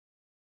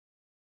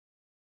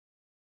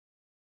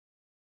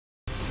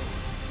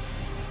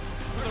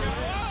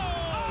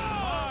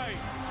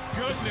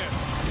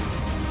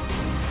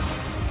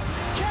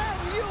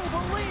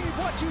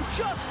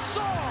just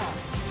saw.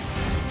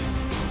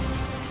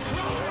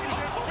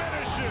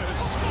 Finishes.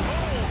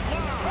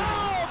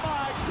 Oh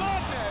my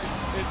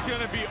goodness. It's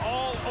going to be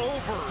all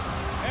over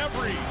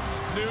every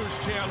news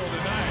channel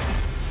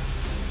tonight.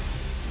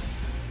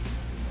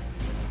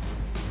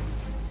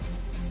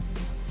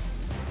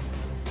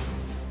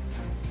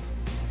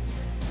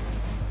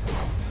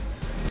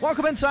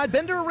 Welcome inside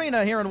Bender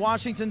Arena here in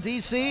Washington,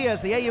 D.C.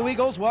 as the AU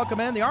Eagles welcome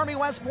in the Army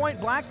West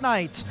Point Black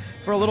Knights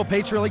for a little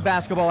Patriot League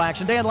basketball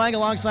action. Dan Laing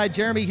alongside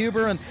Jeremy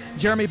Huber. And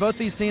Jeremy, both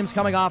these teams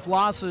coming off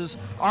losses.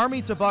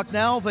 Army to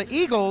Bucknell, the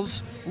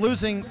Eagles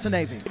losing to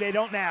Navy. They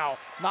don't now.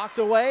 Knocked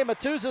away,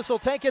 Matuzis will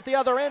take it the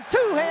other end.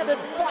 Two-handed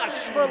flush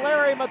for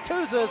Larry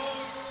Matuzis,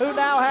 who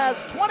now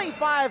has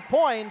 25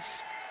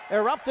 points.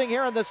 Erupting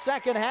here in the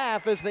second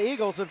half as the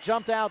Eagles have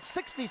jumped out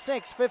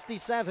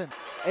 66-57.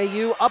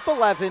 AU up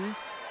 11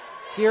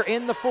 here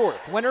in the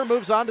fourth. Winner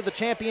moves on to the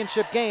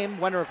championship game.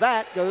 Winner of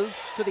that goes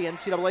to the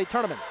NCAA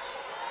tournament.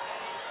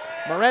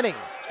 Moretti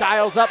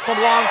dials up from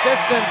long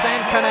distance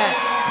and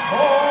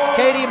connects.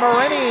 Katie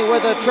Moretti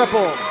with a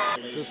triple.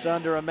 Just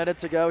under a minute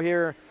to go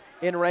here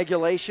in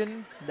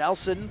regulation.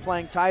 Nelson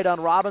playing tight on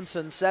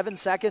Robinson. 7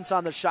 seconds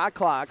on the shot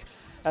clock.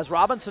 As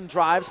Robinson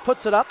drives,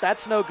 puts it up,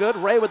 that's no good.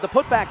 Ray with the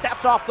putback,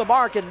 that's off the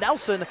mark, and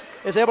Nelson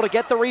is able to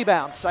get the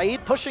rebound.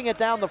 Saeed pushing it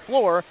down the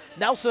floor.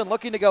 Nelson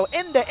looking to go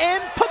end to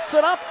end, puts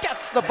it up,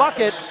 gets the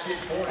bucket,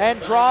 and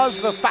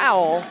draws the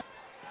foul.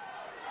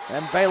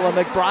 And Vela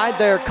McBride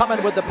there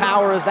coming with the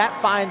power as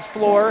that finds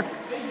floor.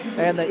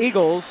 And the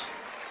Eagles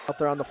out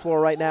there on the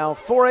floor right now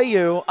for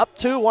AU, up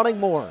 2, wanting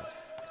more.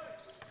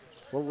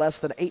 A little less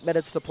than 8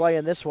 minutes to play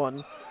in this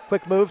one.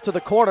 Quick move to the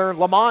corner.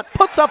 Lamont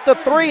puts up the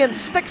three and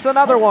sticks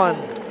another one.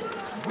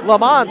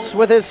 Lamont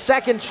with his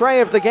second tray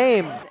of the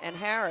game. And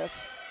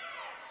Harris.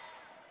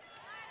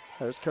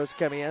 There's Coach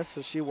Kemias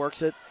as she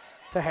works it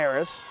to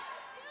Harris.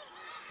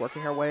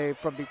 Working her way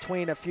from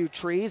between a few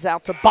trees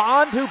out to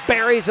Bond, who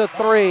buries a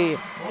three.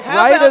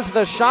 Right as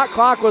the shot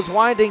clock was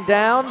winding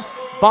down,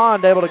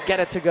 Bond able to get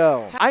it to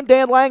go. I'm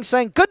Dan Laing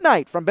saying good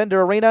night from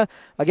Bender Arena.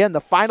 Again,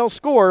 the final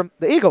score,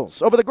 the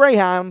Eagles over the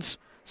Greyhounds,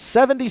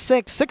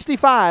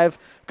 76-65.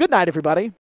 Good night, everybody.